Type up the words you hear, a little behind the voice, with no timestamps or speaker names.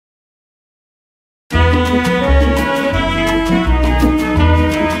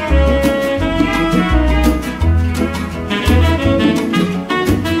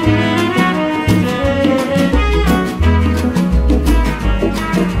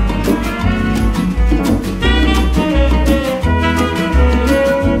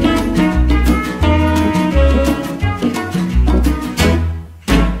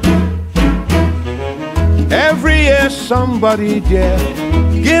somebody dear,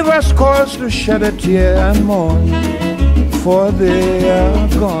 give us cause to shed a tear and mourn, for they are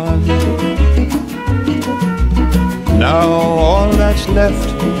gone. Now all that's left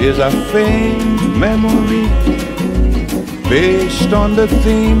is a faint memory, based on the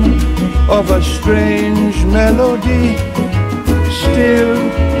theme of a strange melody. Still,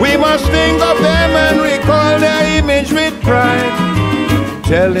 we must think of them and recall their image with pride,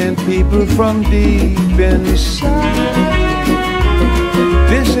 telling people from deep inside,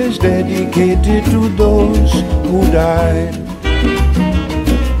 this is dedicated to those who died.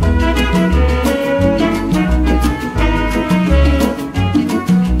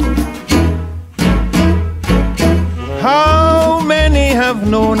 How many have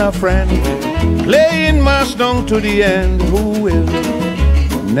known a friend playing mass down to the end, who will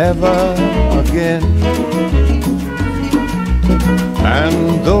never again?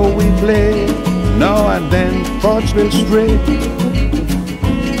 And though we play, now and then thoughts will stray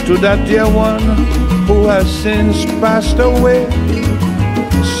to that dear one who has since passed away.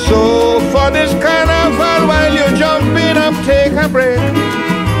 So for this carnival, while you're jumping up, take a break.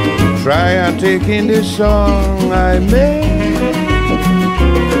 Try and take in this song I made,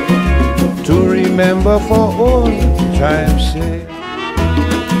 to remember for old time's sake.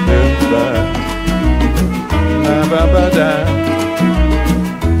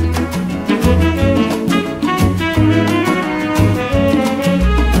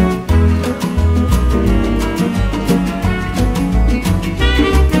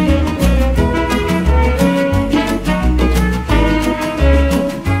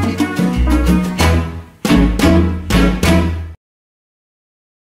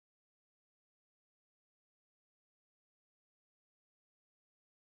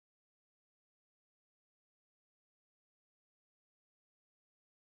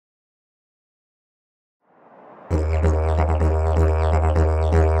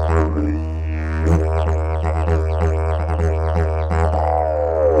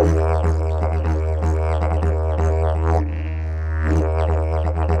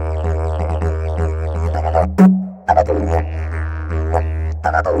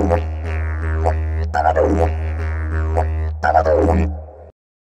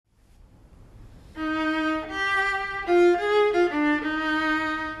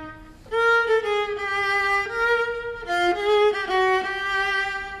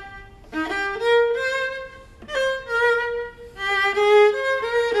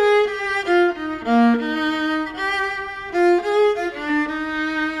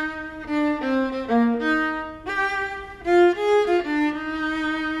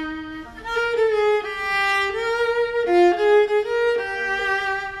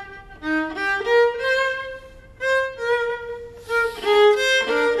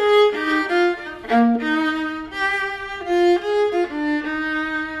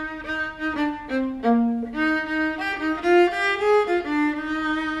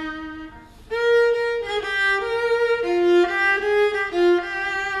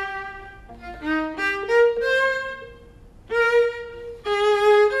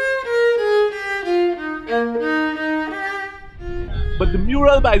 But the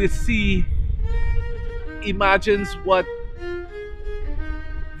mural by the sea imagines what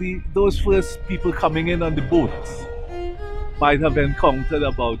those first people coming in on the boats might have encountered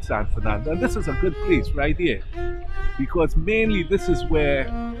about San Fernando. And this is a good place right here, because mainly this is where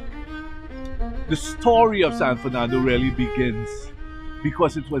the story of San Fernando really begins,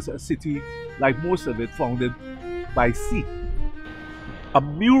 because it was a city, like most of it, founded by sea. A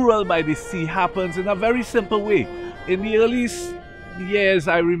mural by the sea happens in a very simple way. In the early years,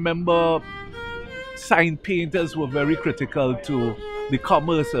 I remember sign painters were very critical to the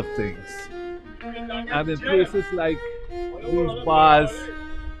commerce of things. And in places like these bars,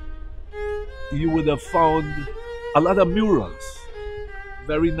 you would have found a lot of murals.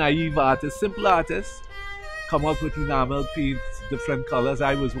 Very naive artists, simple artists, come up with enamel paints, different colors.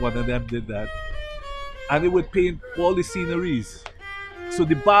 I was one of them, did that. And they would paint all the sceneries. So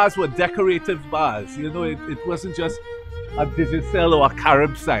the bars were decorative bars. You know, it wasn't just a digital or a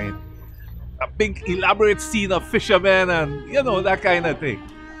Carib sign. A big elaborate scene of fishermen and, you know, that kind of thing.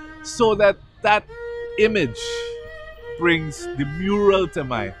 So that image brings the mural to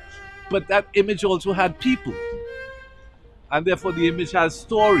mind. But that image also had people. And therefore the image has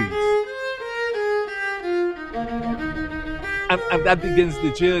stories. And that begins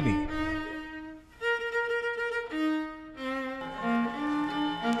the journey.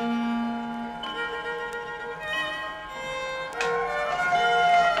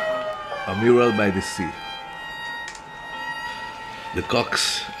 A mural by the sea. The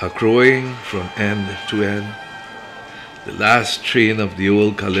cocks are crowing from end to end. The last train of the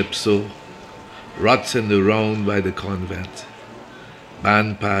old Calypso rots in the round by the convent.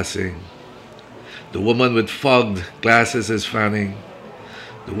 Band passing. The woman with fogged glasses is fanning.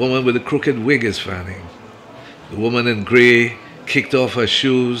 The woman with the crooked wig is fanning. The woman in grey kicked off her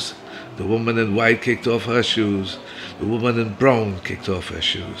shoes. The woman in white kicked off her shoes. The woman in brown kicked off her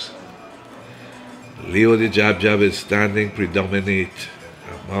shoes. Leo the Jab Jab is standing predominate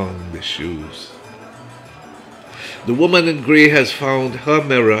among the shoes. The woman in grey has found her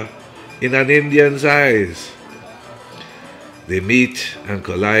mirror in an Indian's eyes. They meet and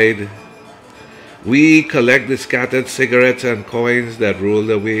collide. We collect the scattered cigarettes and coins that rolled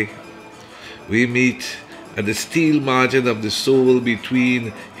away. We meet at the steel margin of the soul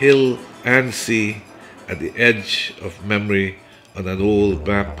between hill and sea, at the edge of memory on an old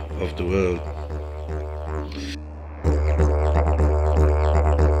map of the world.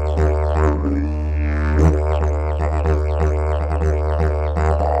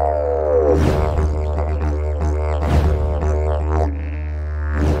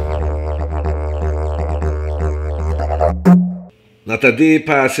 Not a day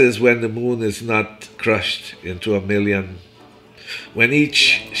passes when the moon is not crushed into a million, when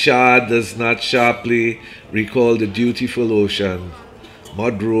each shard does not sharply recall the dutiful ocean,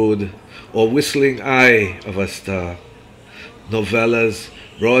 mud road, or whistling eye of a star. Novellas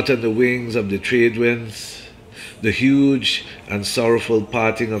brought on the wings of the trade winds, the huge and sorrowful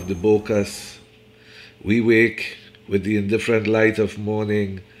parting of the Bocas. We wake with the indifferent light of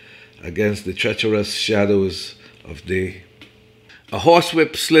morning against the treacherous shadows of day. A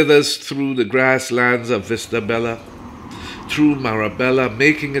horsewhip slithers through the grasslands of Vista Bella, through Marabella,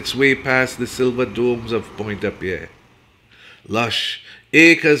 making its way past the silver domes of Pointe-à-Pierre. Lush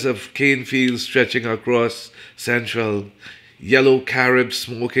acres of cane fields stretching across Central, yellow caribs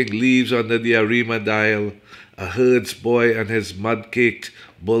smoking leaves under the Arima dial, a herds boy and his mud-caked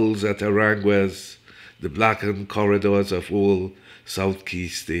bulls at Aranguez, the blackened corridors of old South Key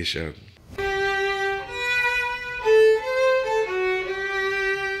Station.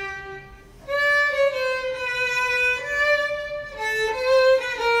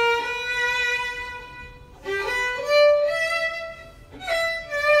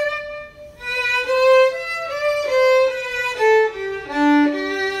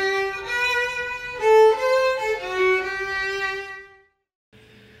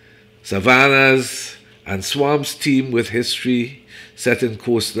 Savannas and swamps teem with history set in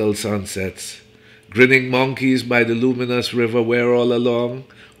coastal sunsets, grinning monkeys by the luminous river where all along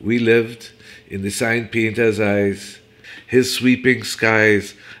we lived in the sign painter's eyes, his sweeping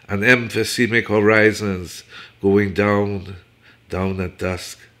skies and emphysemic horizons going down, down at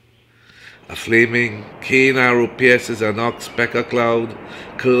dusk. A flaming cane arrow pierces an ox-pecker cloud,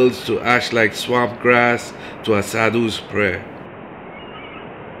 curls to ash like swamp grass to a sadhu's prayer.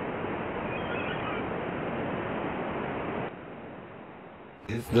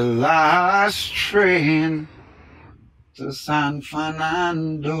 It's the last train to San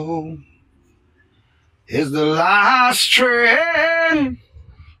Fernando. It's the last train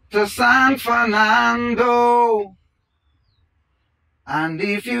to San Fernando. And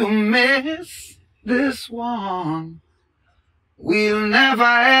if you miss this one, we'll never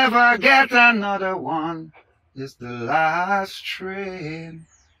ever get another one. It's the last train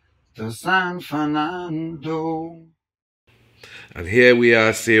to San Fernando. And here we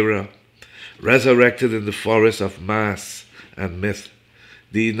are, Sarah, resurrected in the forest of mass and myth,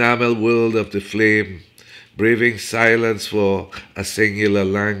 the enamel world of the flame, braving silence for a singular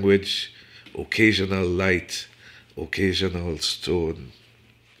language, occasional light, occasional stone.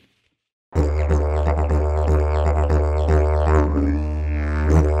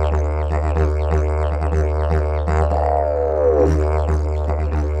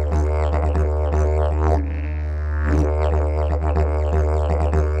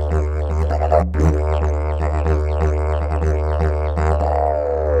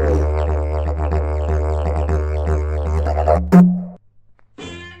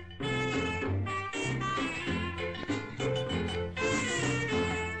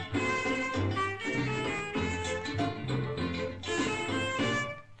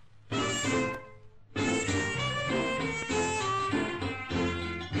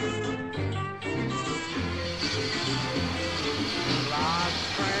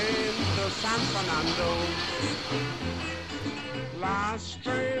 San Fernando. Last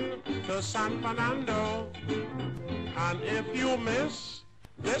train to San Fernando. And if you miss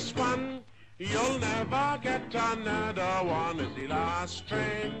this one, you'll never get another one. It's the last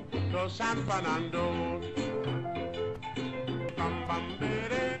train to San Fernando. Bam bam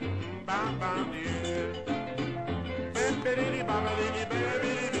bam bam bam.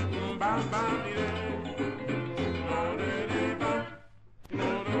 bam bam